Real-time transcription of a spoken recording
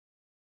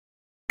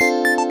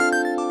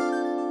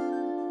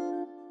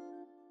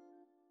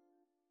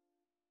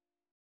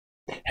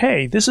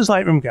Hey, this is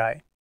Lightroom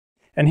Guy,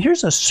 and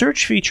here's a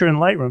search feature in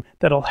Lightroom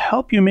that'll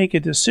help you make a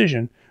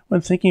decision when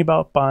thinking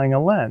about buying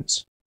a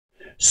lens.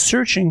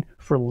 Searching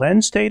for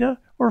lens data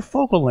or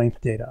focal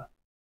length data.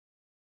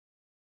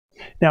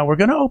 Now we're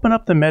going to open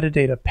up the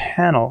metadata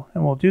panel,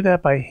 and we'll do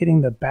that by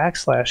hitting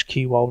the /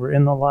 key while we're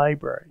in the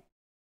library.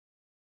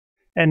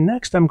 And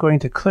next I'm going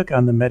to click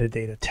on the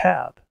metadata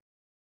tab.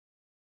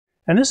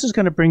 And this is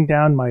going to bring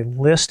down my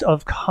list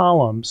of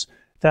columns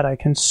that I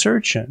can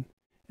search in.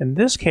 In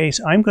this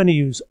case, I'm going to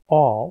use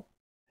all,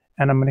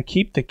 and I'm going to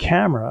keep the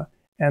camera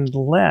and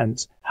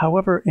lens.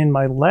 However, in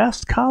my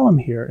last column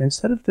here,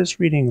 instead of this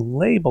reading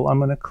label, I'm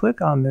going to click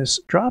on this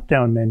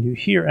drop-down menu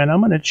here, and I'm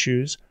going to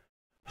choose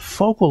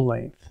focal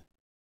length.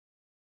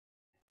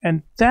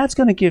 And that's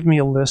going to give me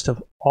a list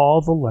of all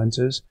the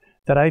lenses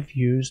that I've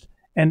used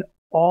and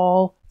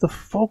all the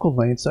focal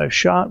lengths I've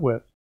shot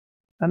with.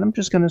 And I'm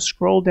just going to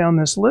scroll down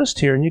this list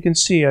here, and you can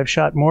see I've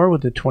shot more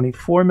with the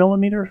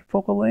 24mm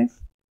focal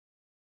length,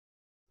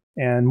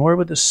 and more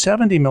with the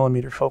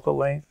 70mm focal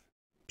length,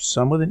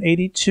 some with an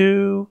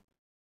 82,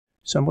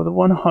 some with a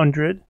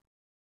 100,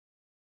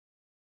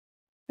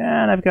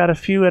 and I've got a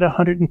few at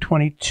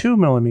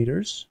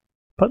 122mm.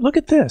 But look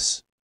at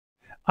this.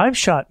 I've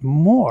shot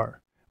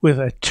more with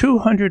a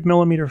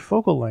 200mm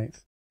focal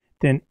length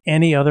than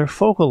any other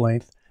focal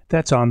length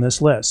that's on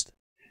this list.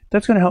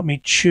 That's going to help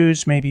me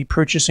choose maybe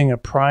purchasing a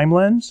prime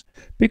lens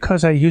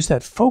because I use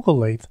that focal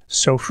length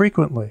so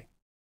frequently.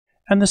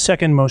 And the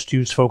second most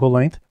used focal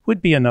length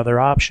would be another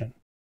option.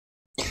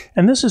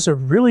 And this is a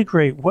really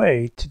great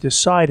way to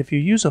decide if you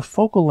use a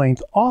focal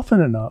length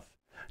often enough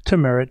to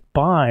merit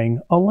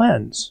buying a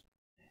lens.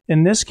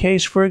 In this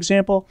case, for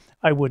example,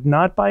 I would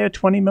not buy a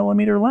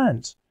 20mm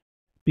lens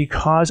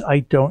because I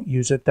don't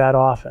use it that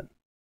often.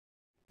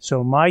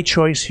 So my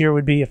choice here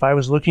would be, if I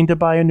was looking to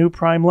buy a new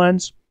prime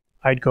lens,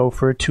 I'd go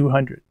for a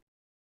 200.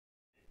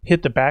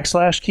 Hit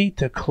the / key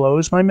to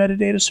close my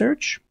metadata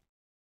search,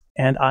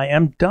 and I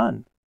am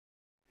done.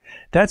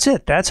 That's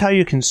it. That's how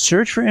you can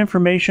search for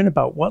information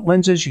about what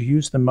lenses you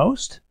use the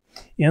most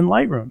in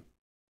Lightroom.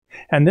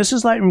 And this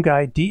is Lightroom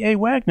Guy D.A.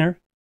 Wagner,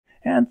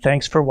 and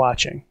thanks for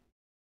watching.